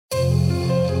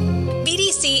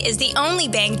BDC is the only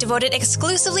bank devoted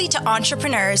exclusively to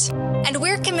entrepreneurs, and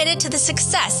we're committed to the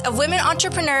success of women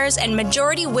entrepreneurs and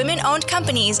majority women-owned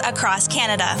companies across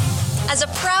Canada. As a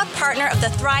proud partner of the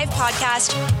Thrive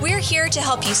Podcast, we're here to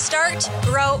help you start,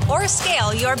 grow, or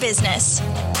scale your business.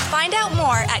 Find out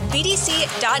more at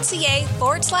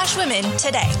bdc.ca/women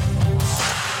today.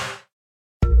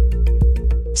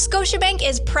 Scotiabank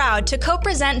is proud to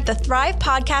co-present the Thrive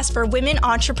Podcast for women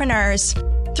entrepreneurs.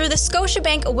 Through the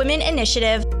Scotiabank Women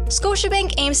Initiative,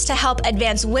 Scotiabank aims to help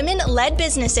advance women-led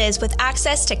businesses with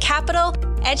access to capital,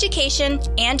 education,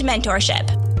 and mentorship.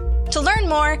 To learn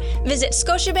more, visit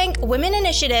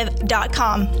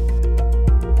scotiabankwomeninitiative.com.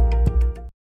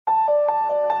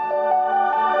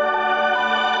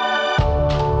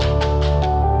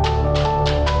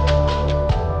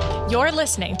 You're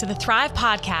listening to the Thrive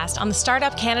Podcast on the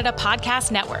Startup Canada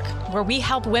Podcast Network, where we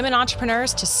help women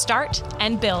entrepreneurs to start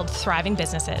and build thriving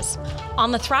businesses.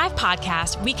 On the Thrive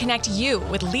Podcast, we connect you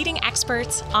with leading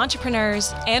experts,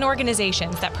 entrepreneurs, and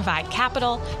organizations that provide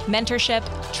capital, mentorship,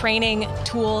 training,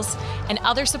 tools, and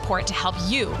other support to help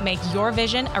you make your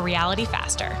vision a reality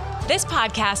faster. This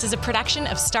podcast is a production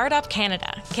of Startup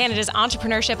Canada, Canada's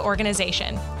entrepreneurship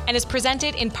organization, and is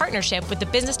presented in partnership with the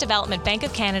Business Development Bank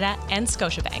of Canada and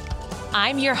Scotiabank.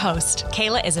 I'm your host,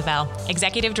 Kayla Isabel,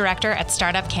 Executive Director at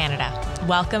Startup Canada.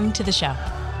 Welcome to the show.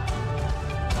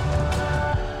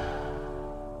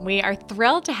 We are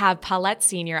thrilled to have Paulette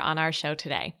Senior on our show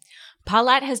today.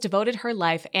 Paulette has devoted her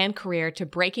life and career to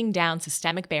breaking down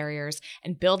systemic barriers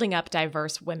and building up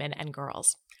diverse women and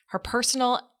girls. Her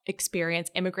personal experience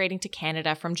immigrating to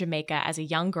Canada from Jamaica as a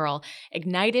young girl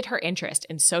ignited her interest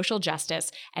in social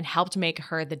justice and helped make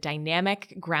her the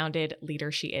dynamic, grounded leader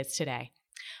she is today.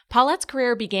 Paulette's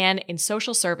career began in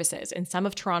social services in some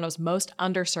of Toronto's most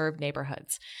underserved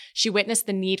neighborhoods. She witnessed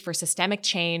the need for systemic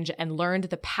change and learned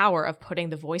the power of putting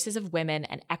the voices of women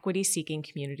and equity-seeking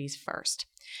communities first.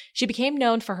 She became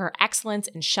known for her excellence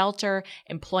in shelter,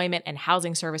 employment, and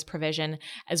housing service provision,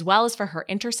 as well as for her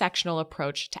intersectional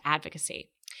approach to advocacy.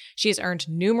 She has earned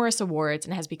numerous awards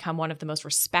and has become one of the most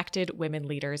respected women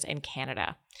leaders in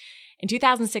Canada. In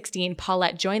 2016,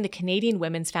 Paulette joined the Canadian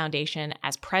Women's Foundation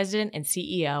as president and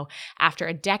CEO after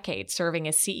a decade serving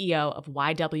as CEO of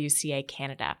YWCA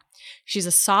Canada. She's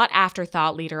a sought-after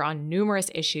thought leader on numerous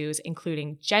issues,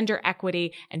 including gender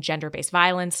equity and gender-based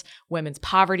violence, women's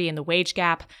poverty and the wage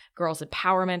gap, girls'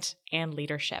 empowerment, and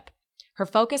leadership. Her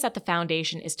focus at the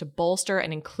foundation is to bolster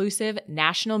an inclusive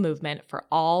national movement for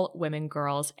all women,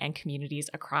 girls, and communities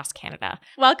across Canada.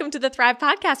 Welcome to the Thrive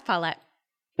Podcast, Paulette.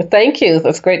 Thank you.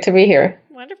 It's great to be here.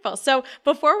 Wonderful. So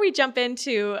before we jump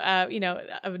into, a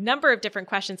number of different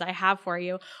questions I have for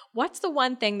you, what's the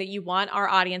one thing that you want our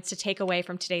audience to take away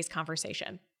from today's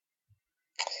conversation?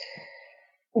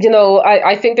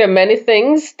 I think there are many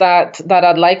things that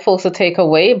I'd like folks to take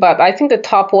away, but I think the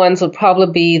top ones would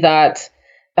probably be that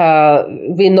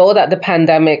we know that the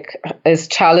pandemic is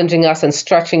challenging us and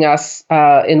stretching us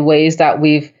in ways that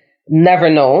we've never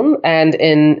known, and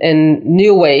in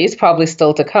new ways probably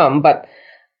still to come. But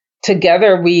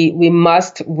together we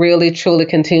must really truly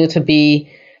continue to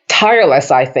be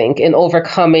tireless, I think, in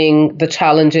overcoming the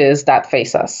challenges that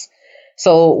face us.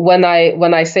 So when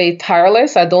I say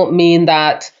tireless, I don't mean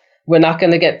that we're not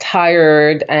going to get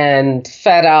tired and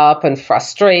fed up and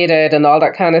frustrated and all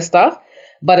that kind of stuff,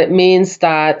 but it means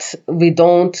that we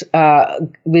don't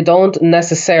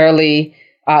necessarily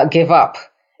give up.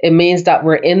 It means that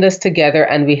we're in this together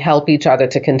and we help each other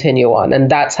to continue on. And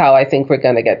that's how I think we're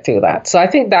going to get through that. So I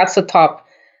think that's the top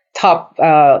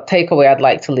takeaway I'd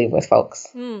like to leave with folks.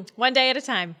 One day at a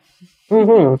time.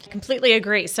 Mm-hmm. Completely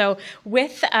agree. So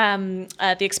with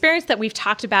the experience that we've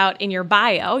talked about in your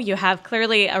bio, you have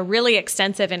clearly a really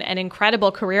extensive and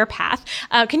incredible career path.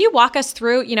 Can you walk us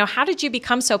through, how did you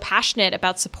become so passionate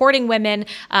about supporting women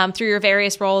through your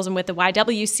various roles and with the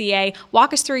YWCA?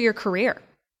 Walk us through your career.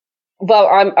 Well,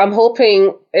 I'm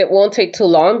hoping it won't take too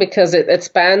long because it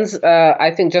spans,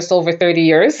 I think, just over 30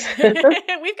 years.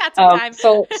 We've got some time.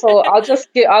 So I'll just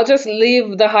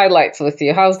leave the highlights with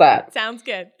you. How's that? Sounds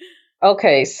good.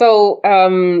 Okay, so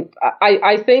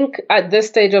I think at this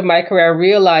stage of my career, I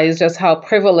realized just how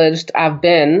privileged I've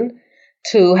been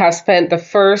to have spent the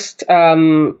first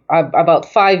about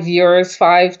 5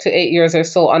 to 8 years or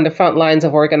so on the front lines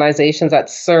of organizations that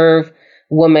serve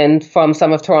women from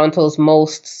some of Toronto's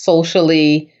most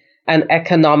socially and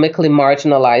economically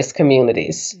marginalized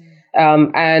communities.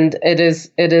 And I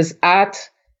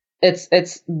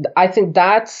think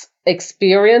that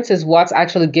experience is what's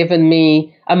actually given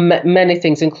me many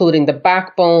things, including the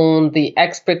backbone, the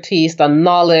expertise, the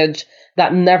knowledge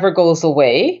that never goes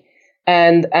away.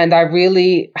 And I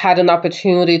really had an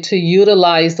opportunity to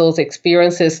utilize those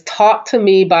experiences taught to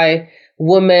me by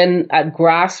women at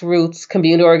grassroots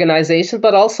community organizations,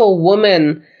 but also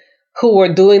women who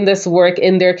were doing this work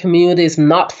in their communities,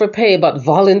 not for pay, but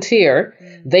volunteer.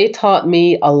 They taught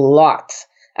me a lot.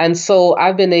 And so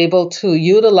I've been able to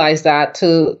utilize that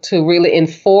to really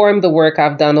inform the work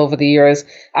I've done over the years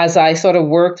as I sort of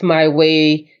worked my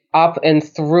way up and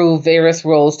through various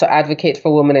roles to advocate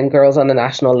for women and girls on a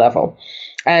national level.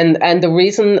 And the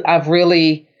reason I've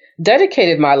really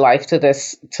dedicated my life to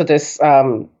this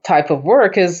type of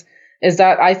work is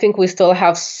that I think we still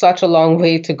have such a long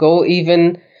way to go,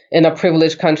 even in a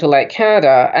privileged country like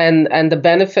Canada, and the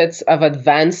benefits of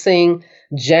advancing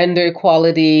gender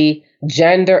equality,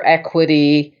 gender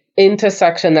equity,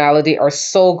 intersectionality are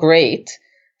so great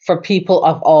for people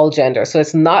of all genders. So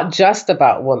it's not just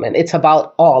about women, it's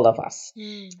about all of us.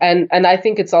 And I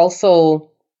think it's also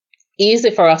easy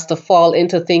for us to fall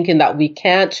into thinking that we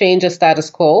can't change a status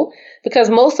quo, because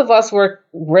most of us were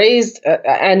raised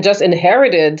and just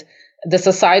inherited the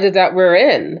society that we're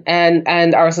in.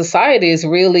 And our society is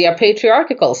really a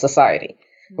patriarchal society,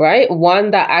 right?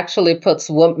 One that actually puts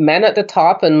men at the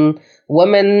top and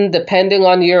women, depending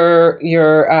on your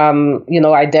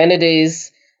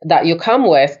identities that you come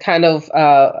with, kind of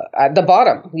at the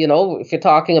bottom. If you're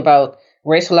talking about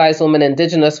racialized women,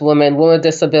 Indigenous women, women with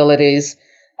disabilities,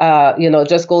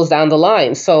 just goes down the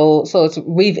line. So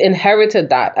we've inherited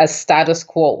that as status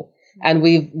quo. And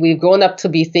we've grown up to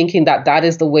be thinking that that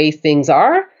is the way things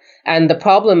are. And the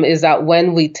problem is that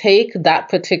when we take that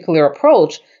particular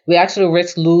approach, we actually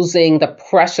risk losing the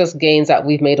precious gains that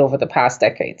we've made over the past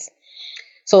decades.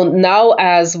 So now,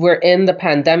 as we're in the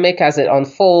pandemic, as it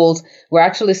unfolds, we're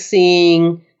actually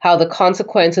seeing how the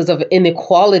consequences of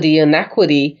inequality and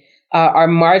inequity are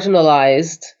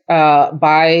marginalized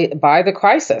by the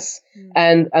crisis.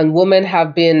 And women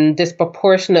have been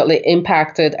disproportionately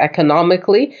impacted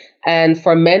economically. And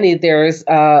for many, there's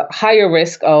a higher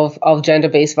risk of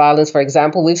gender-based violence. For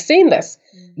example, we've seen this.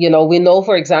 We know,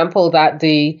 for example, that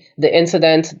the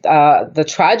incident, the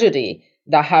tragedy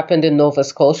that happened in Nova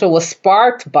Scotia was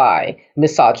sparked by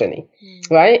misogyny,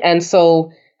 right? And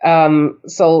so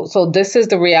this is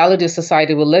the reality of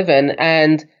society we live in.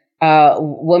 And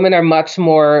women are much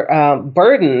more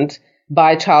burdened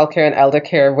by childcare and elder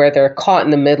care, where they're caught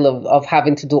in the middle of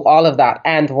having to do all of that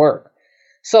and work.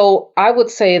 So I would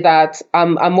say that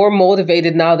I'm more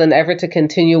motivated now than ever to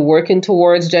continue working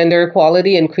towards gender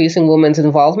equality. Increasing women's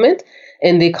involvement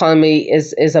in the economy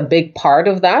is a big part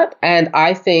of that. And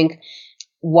I think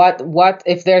what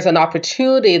if there's an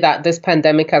opportunity that this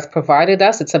pandemic has provided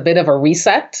us, it's a bit of a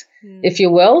reset, if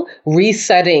you will,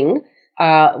 resetting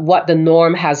what the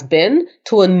norm has been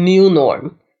to a new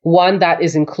norm, one that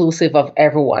is inclusive of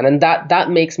everyone. And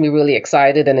that makes me really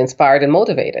excited and inspired and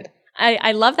motivated.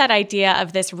 I love that idea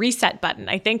of this reset button.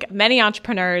 I think many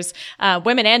entrepreneurs,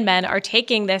 women and men, are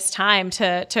taking this time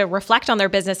to reflect on their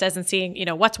businesses and seeing,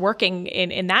 what's working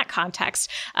in that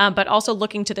context, but also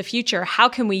looking to the future. How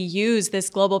can we use this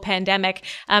global pandemic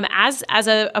as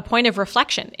a point of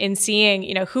reflection in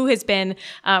seeing, who has been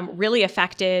really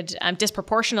affected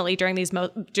disproportionately during these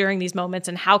moments,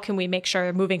 and how can we make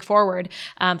sure moving forward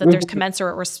that there's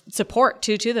commensurate support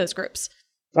to those groups?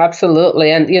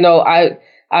 Absolutely. And,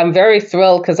 I'm very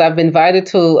thrilled because I've been invited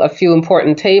to a few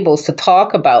important tables to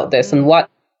talk about this and what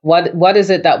is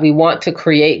it that we want to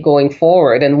create going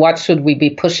forward, and what should we be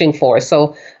pushing for.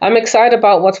 So I'm excited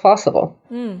about what's possible.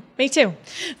 Me too.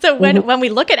 So when we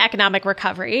look at economic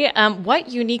recovery, what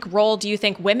unique role do you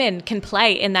think women can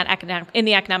play in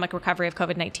the economic recovery of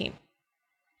COVID-19?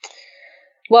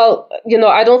 Well,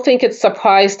 I don't think it's a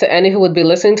surprise to any who would be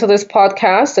listening to this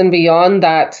podcast and beyond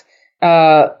that.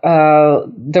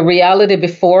 The reality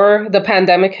before the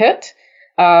pandemic hit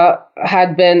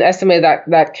had been estimated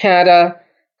that Canada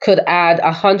could add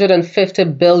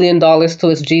 $150 billion to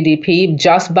its GDP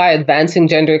just by advancing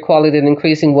gender equality and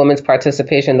increasing women's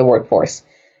participation in the workforce.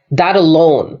 That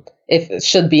alone, it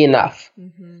should be enough.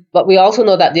 But we also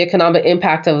know that the economic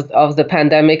impact of the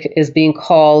pandemic is being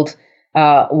called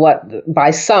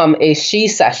by some a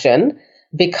she-cession,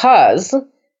 because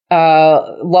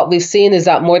what we've seen is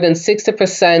that more than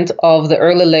 60% of the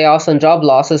early layoffs and job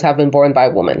losses have been borne by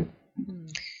women.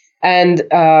 And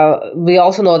we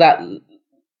also know that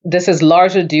this is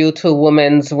largely due to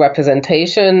women's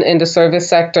representation in the service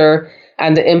sector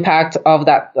and the impact of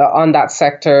that on that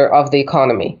sector of the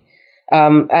economy.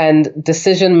 And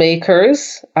decision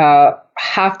makers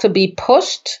have to be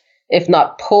pushed, if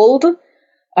not pulled,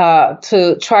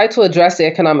 to try to address the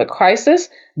economic crisis.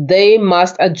 They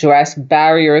must address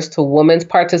barriers to women's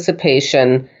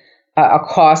participation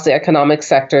across the economic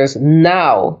sectors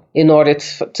now in order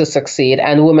to succeed.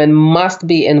 And women must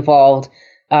be involved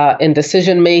in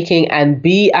decision making and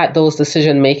be at those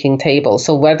decision making tables.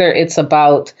 So whether it's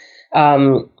about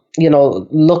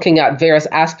looking at various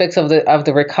aspects of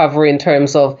the recovery in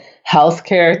terms of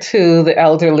healthcare to the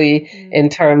elderly, in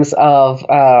terms of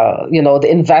the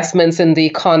investments in the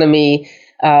economy,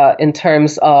 in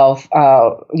terms of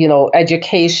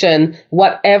education,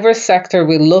 whatever sector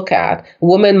we look at,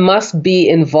 women must be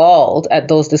involved at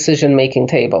those decision making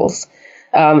tables.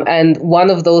 And one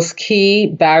of those key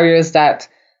barriers that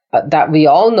we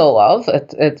all know of,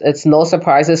 it's no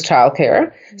surprise, is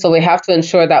childcare. So we have to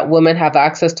ensure that women have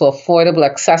access to affordable,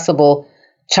 accessible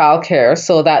childcare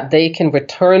so that they can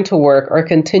return to work or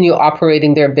continue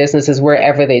operating their businesses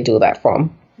wherever they do that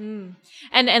from.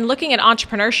 And looking at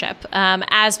entrepreneurship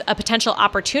as a potential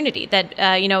opportunity that,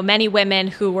 many women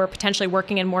who were potentially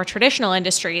working in more traditional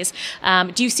industries,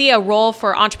 do you see a role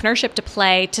for entrepreneurship to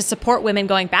play to support women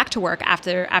going back to work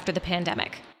after the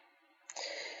pandemic?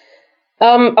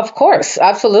 Of course,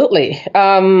 absolutely.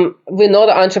 We know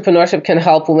that entrepreneurship can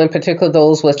help women, particularly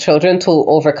those with children, to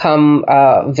overcome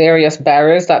various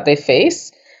barriers that they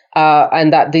face,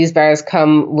 and that these barriers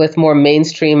come with more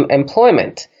mainstream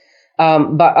employment.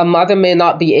 But a mother may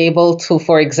not be able to,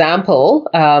 for example,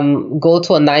 go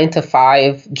to a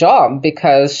 9-to-5 job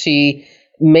because she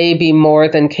may be more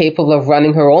than capable of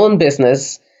running her own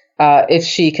business if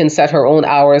she can set her own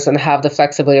hours and have the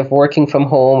flexibility of working from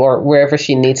home or wherever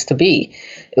she needs to be.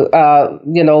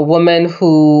 Women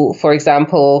who, for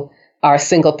example, are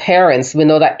single parents, we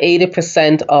know that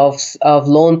 80% of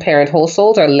lone parent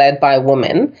households are led by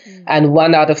women, and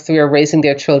 1 out of 3 are raising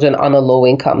their children on a low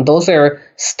income. Those are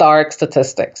stark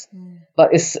statistics. But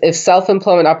if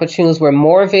self-employment opportunities were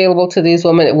more available to these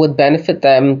women, it would benefit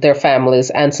them, their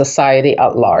families, and society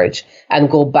at large.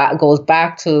 And goes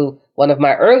back to one of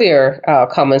my earlier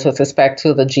comments with respect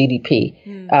to the GDP.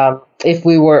 If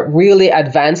we were really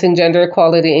advancing gender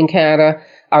equality in Canada,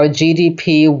 our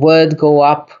GDP would go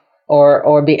up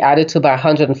or be added to by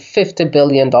 $150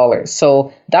 billion.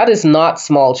 So that is not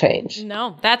small change.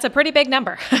 No, that's a pretty big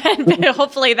number. And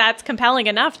hopefully that's compelling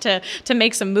enough to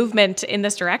make some movement in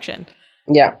this direction.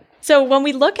 Yeah. So when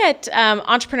we look at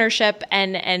entrepreneurship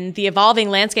and the evolving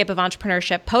landscape of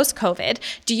entrepreneurship post-COVID,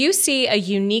 do you see a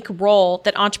unique role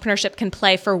that entrepreneurship can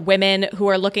play for women who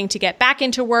are looking to get back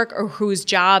into work or whose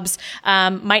jobs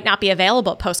might not be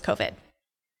available post-COVID?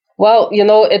 Well,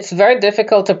 it's very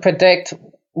difficult to predict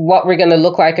what we're going to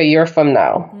look like a year from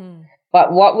now.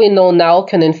 But what we know now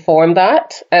can inform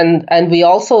that. And we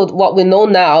also, what we know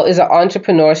now is that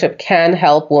entrepreneurship can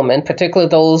help women, particularly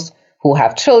those who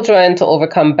have children, to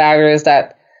overcome barriers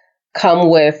that come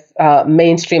with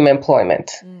mainstream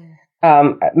employment.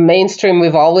 Mainstream,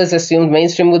 we've always assumed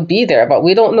mainstream would be there, but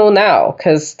we don't know now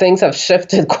because things have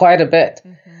shifted quite a bit.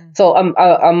 So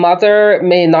a mother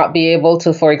may not be able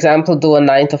to, for example, do a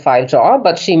 9-to-5 job,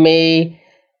 but she may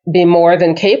be more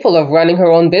than capable of running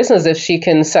her own business if she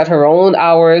can set her own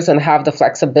hours and have the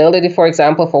flexibility, for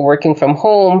example, for working from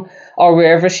home or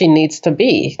wherever she needs to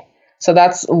be. So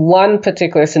that's one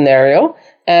particular scenario.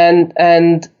 And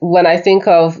when I think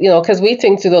of, because we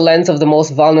think through the lens of the most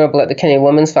vulnerable at the Canadian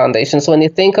Women's Foundation. So when you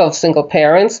think of single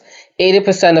parents,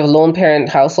 80% of lone parent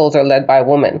households are led by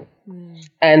women.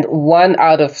 And 1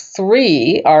 out of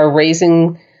 3 are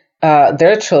raising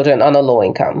their children on a low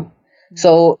income.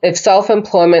 So if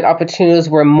self-employment opportunities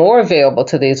were more available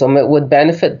to these women, it would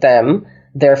benefit them,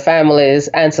 their families,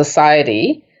 and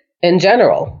society in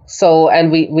general. So,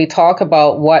 and we talk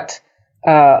about what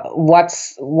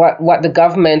the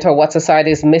government or what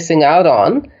society is missing out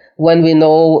on when we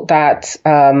know that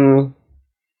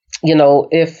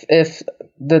if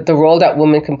the role that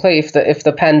women can play, if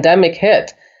the pandemic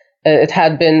hit, it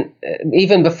had been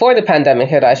even before the pandemic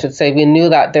hit, I should say, we knew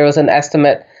that there was an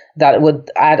estimate that it would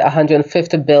add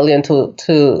 $150 billion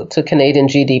to Canadian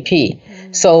GDP.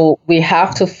 So we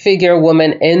have to figure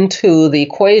women into the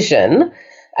equation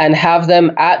and have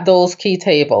them at those key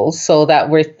tables so that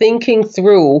we're thinking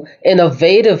through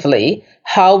innovatively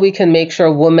how we can make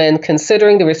sure women,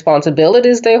 considering the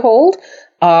responsibilities they hold,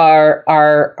 are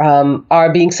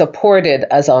being supported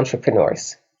as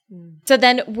entrepreneurs. So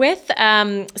then with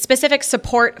specific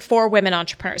support for women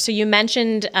entrepreneurs, so you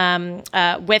mentioned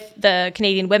with the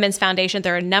Canadian Women's Foundation,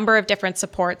 there are a number of different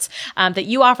supports that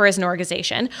you offer as an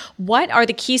organization. What are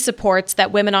the key supports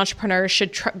that women entrepreneurs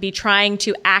should be trying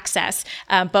to access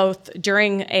both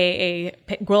during a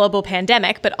global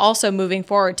pandemic, but also moving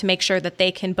forward to make sure that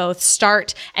they can both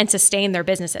start and sustain their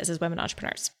businesses as women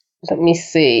entrepreneurs? Let me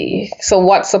see. So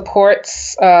what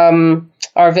supports are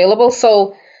available?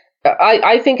 So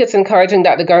I think it's encouraging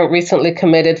that the government recently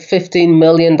committed $15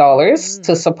 million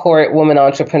to support women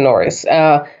entrepreneurs.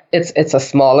 It's a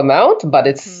small amount, but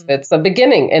it's a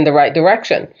beginning in the right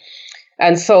direction.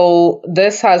 And so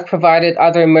this has provided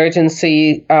other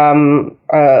emergency,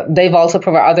 they've also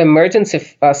provided other emergency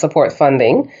support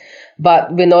funding.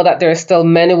 But we know that there are still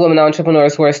many women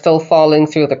entrepreneurs who are still falling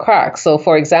through the cracks. So,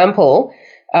 for example,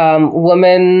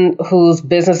 women whose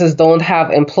businesses don't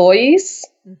have employees,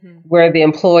 where the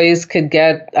employees could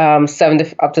get up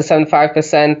to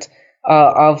 75%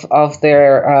 of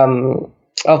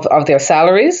their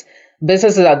salaries.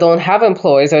 Businesses that don't have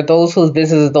employees, or those whose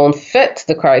businesses don't fit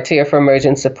the criteria for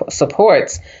emergency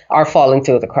supports, are falling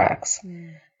through the cracks.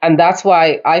 And that's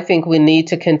why I think we need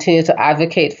to continue to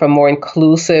advocate for more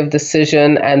inclusive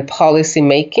decision and policy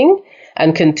making,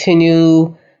 and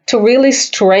continue to really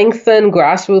strengthen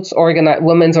grassroots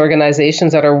women's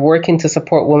organizations that are working to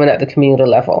support women at the community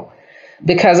level.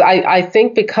 Because I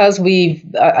think because we've,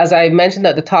 as I mentioned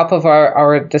at the top of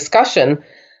our discussion,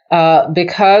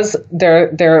 because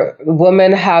their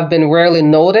women have been rarely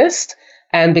noticed,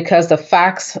 and because the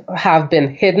facts have been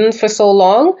hidden for so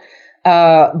long,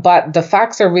 but the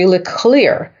facts are really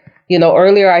clear. You know,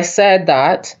 earlier I said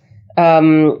that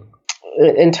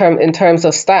in terms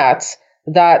of stats,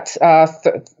 that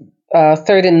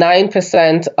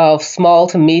 39% of small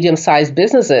to medium-sized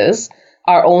businesses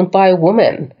are owned by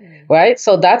women. Right?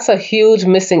 So that's a huge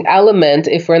missing element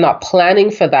if we're not planning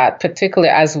for that, particularly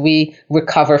as we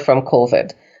recover from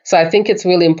COVID. So I think it's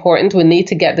really important. We need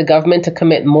to get the government to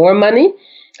commit more money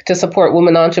to support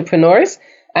women entrepreneurs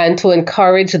and to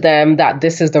encourage them that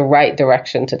this is the right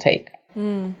direction to take.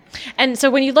 And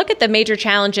so when you look at the major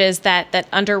challenges that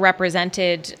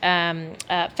underrepresented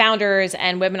founders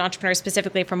and women entrepreneurs,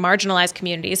 specifically from marginalized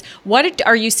communities, what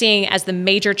are you seeing as the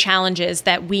major challenges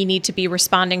that we need to be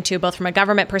responding to, both from a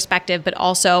government perspective, but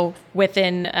also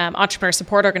within entrepreneur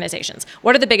support organizations?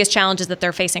 What are the biggest challenges that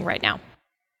they're facing right now?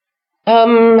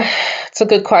 It's a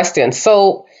good question.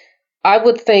 So I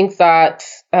would think that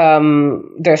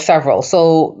there are several.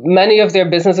 So many of their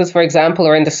businesses, for example,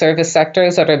 are in the service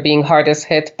sectors that are being hardest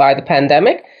hit by the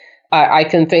pandemic. I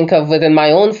can think of within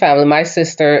my own family, my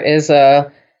sister is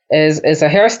a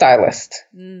hairstylist,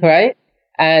 right?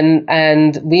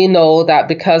 And we know that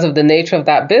because of the nature of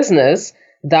that business,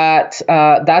 that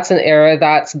that's an area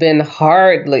that's been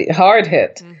hard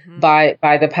hit by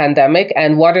the pandemic.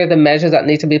 And what are the measures that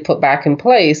need to be put back in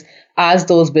place as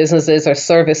those businesses or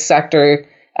service sector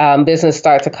business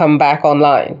start to come back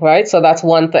online, right? So that's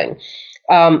one thing.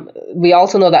 We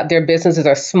also know that their businesses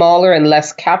are smaller and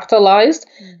less capitalized,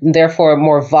 and therefore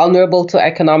more vulnerable to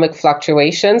economic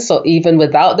fluctuations. So even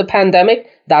without the pandemic,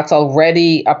 that's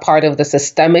already a part of the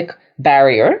systemic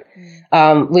barrier.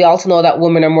 We also know that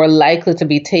women are more likely to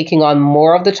be taking on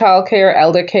more of the childcare,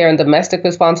 elder care, and domestic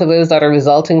responsibilities that are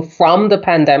resulting from the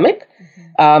pandemic.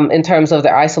 In terms of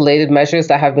the isolated measures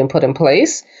that have been put in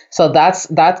place. So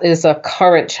that is a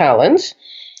current challenge.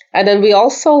 And then we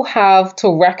also have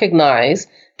to recognize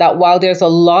that while there's a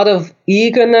lot of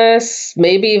eagerness,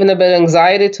 maybe even a bit of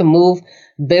anxiety to move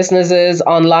businesses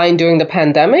online during the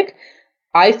pandemic,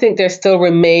 I think there still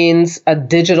remains a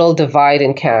digital divide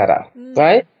in Canada,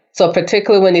 right? So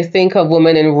particularly when you think of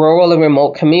women in rural and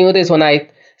remote communities, when I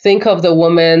think of the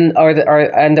women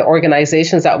and the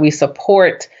organizations that we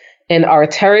support in our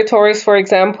territories, for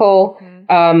example,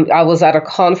 I was at a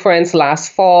conference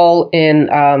last fall in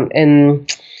not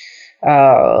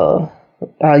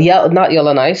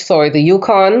Yellowknife, sorry, the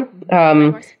Yukon,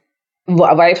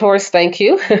 Whitehorse, thank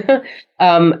you.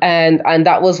 And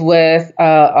that was with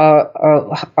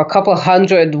a couple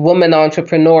hundred women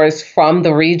entrepreneurs from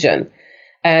the region.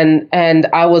 And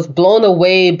I was blown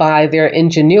away by their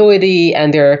ingenuity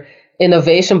and their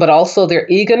innovation, but also their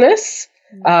eagerness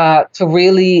to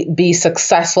really be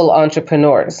successful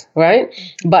entrepreneurs, right?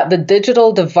 But the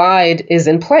digital divide is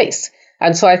in place.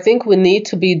 And so I think we need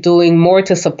to be doing more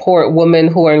to support women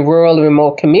who are in rural and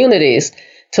remote communities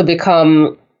to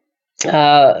become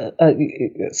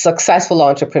successful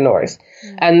entrepreneurs.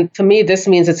 And to me, this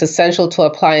means it's essential to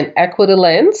apply an equity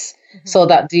lens so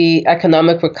that the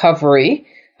economic recovery,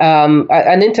 an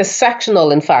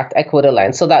intersectional, in fact, equity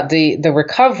lens, so that the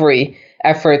recovery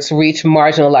efforts reach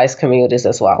marginalized communities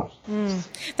as well.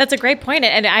 That's a great point.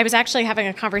 And I was actually having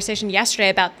a conversation yesterday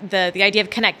about the idea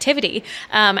of connectivity,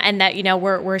 and that, you know,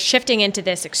 we're shifting into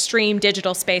this extreme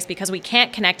digital space because we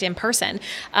can't connect in person.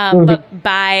 But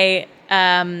by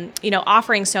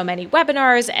offering so many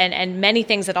webinars and many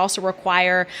things that also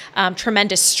require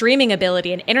tremendous streaming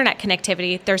ability and internet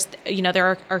connectivity,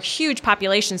 there are huge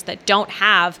populations that don't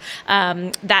have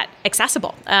that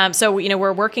accessible. So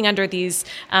we're working under these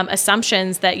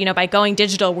assumptions that by going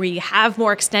digital, we have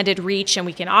more extended reach and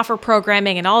we can offer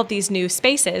programming and all of these new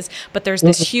spaces. But there's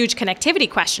this huge connectivity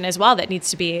question as well that needs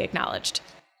to be acknowledged.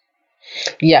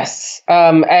 Yes.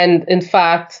 And in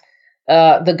fact,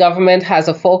 the government has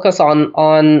a focus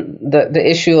on the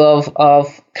issue of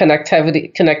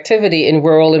connectivity in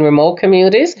rural and remote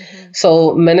communities. Mm-hmm.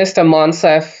 So Minister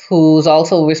Monsef, who's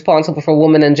also responsible for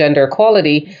women and gender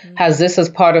equality, has this as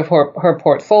part of her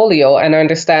portfolio, and I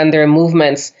understand there are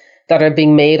movements that are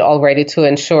being made already to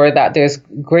ensure that there's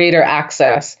greater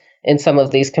access in some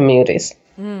of these communities.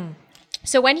 Mm.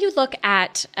 So when you look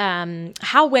at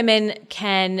how women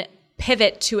can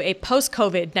pivot to a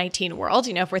post-COVID-19 world,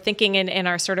 if we're thinking in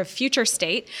our sort of future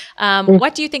state,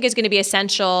 what do you think is going to be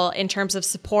essential in terms of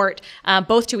support,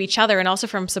 both to each other and also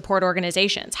from support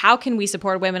organizations? How can we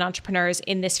support women entrepreneurs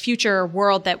in this future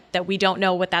world that we don't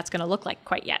know what that's going to look like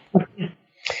quite yet?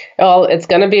 Well, it's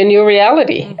going to be a new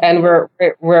reality, and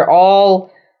we're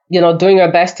all, doing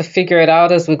our best to figure it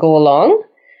out as we go along.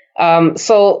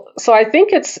 So I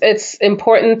think it's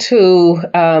important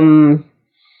to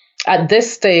at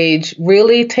this stage,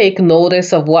 really take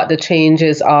notice of what the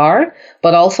changes are,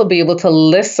 but also be able to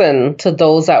listen to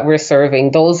those that we're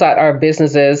serving, those that our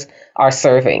businesses are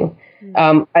serving,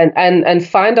 and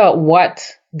find out what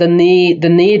the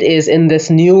need is in this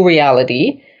new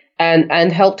reality,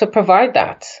 and help to provide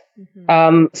that.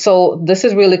 So this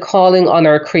is really calling on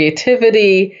our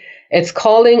creativity. It's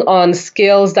calling on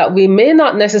skills that we may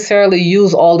not necessarily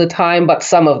use all the time, but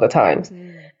some of the time.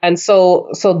 And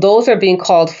so those are being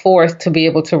called forth to be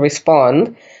able to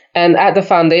respond. And at the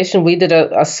foundation, we did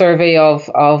a survey of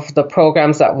the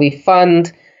programs that we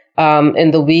fund in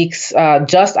the weeks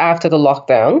just after the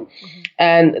lockdown.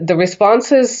 And the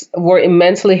responses were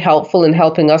immensely helpful in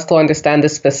helping us to understand the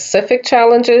specific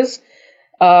challenges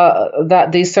that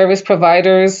these service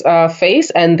providers face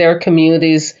and their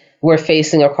communities were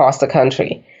facing across the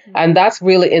country. And that's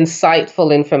really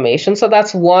insightful information. So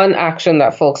that's one action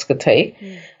that folks could take.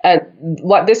 And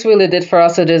what this really did for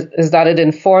us is that it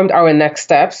informed our next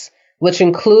steps, which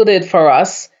included for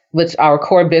us, which our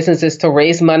core business is to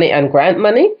raise money and grant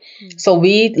money. So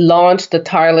we launched the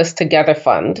Tireless Together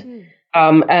Fund.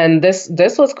 And this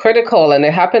was critical, and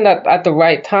it happened at the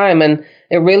right time. And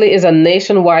it really is a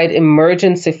nationwide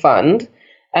emergency fund.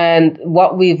 And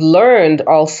what we've learned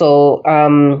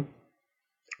also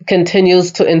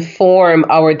continues to inform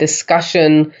our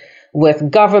discussion with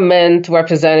government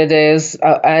representatives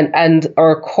and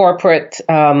our corporate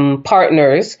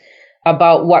partners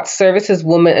about what services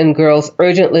women and girls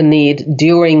urgently need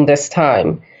during this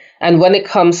time. And when it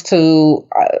comes to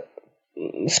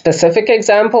specific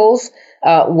examples,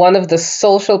 one of the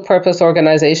social purpose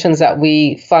organizations that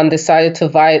we fund decided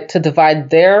to divide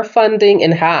their funding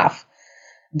in half,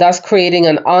 thus creating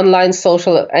an online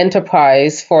social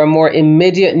enterprise for a more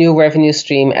immediate new revenue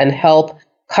stream and help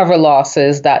cover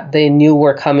losses that they knew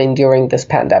were coming during this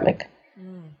pandemic.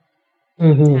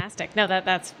 Fantastic. No,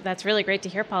 that's really great to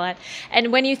hear, Paulette.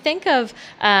 And when you think of,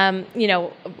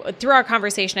 through our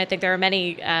conversation, I think there are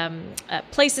many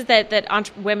places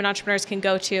that women entrepreneurs can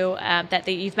go to that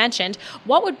you've mentioned.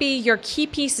 What would be your key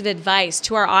piece of advice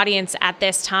to our audience at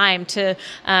this time to,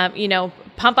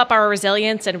 pump up our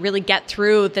resilience and really get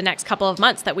through the next couple of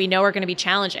months that we know are going to be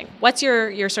challenging? What's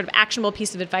your sort of actionable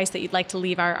piece of advice that you'd like to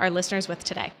leave our listeners with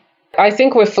today? I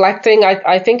think reflecting,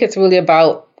 I think it's really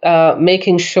about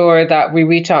making sure that we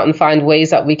reach out and find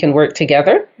ways that we can work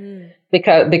together,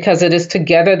 because it is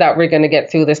together that we're going to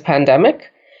get through this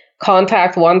pandemic.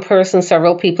 Contact one person,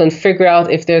 several people, and figure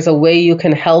out if there's a way you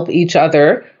can help each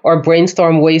other or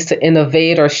brainstorm ways to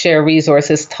innovate or share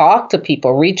resources. Talk to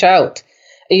people, reach out.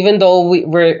 Even though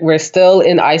we're still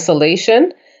in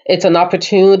isolation, it's an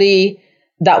opportunity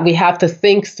that we have to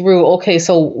think through. Okay,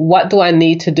 so what do I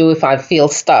need to do if I feel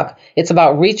stuck? It's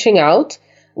about reaching out,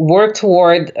 work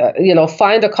toward,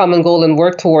 find a common goal and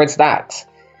work towards that.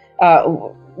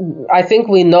 I think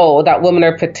we know that women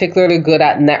are particularly good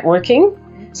at networking.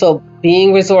 So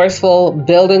being resourceful,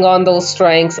 building on those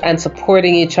strengths and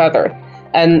supporting each other.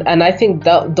 And I think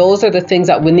those are the things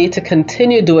that we need to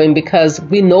continue doing because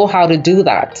we know how to do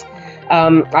that.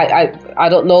 I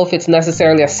don't know if it's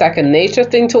necessarily a second nature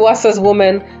thing to us as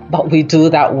women, but we do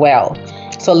that well.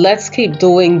 So let's keep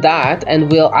doing that,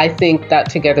 and I think that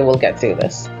together we'll get through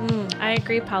this. I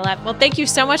agree, Paulette. Well, thank you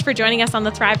so much for joining us on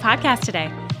the Thrive podcast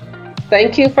today.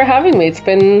 Thank you for having me. It's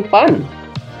been fun.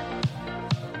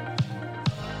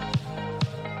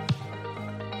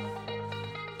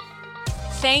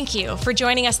 Thank you for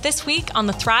joining us this week on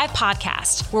the Thrive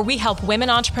Podcast, where we help women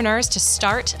entrepreneurs to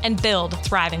start and build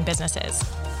thriving businesses.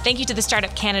 Thank you to the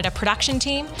Startup Canada production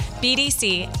team,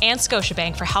 BDC, and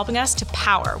Scotiabank for helping us to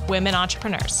power women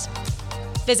entrepreneurs.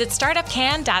 Visit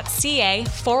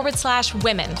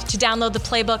startupcan.ca/women to download the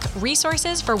playbook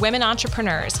Resources for Women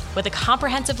Entrepreneurs with a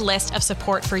comprehensive list of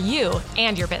support for you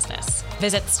and your business.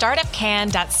 Visit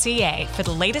startupcan.ca for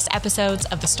the latest episodes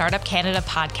of the Startup Canada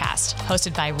podcast,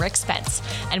 hosted by Rick Spence,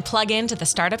 and plug into the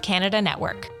Startup Canada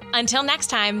network. Until next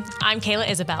time, I'm Kayla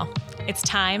Isabel. It's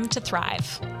time to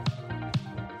thrive.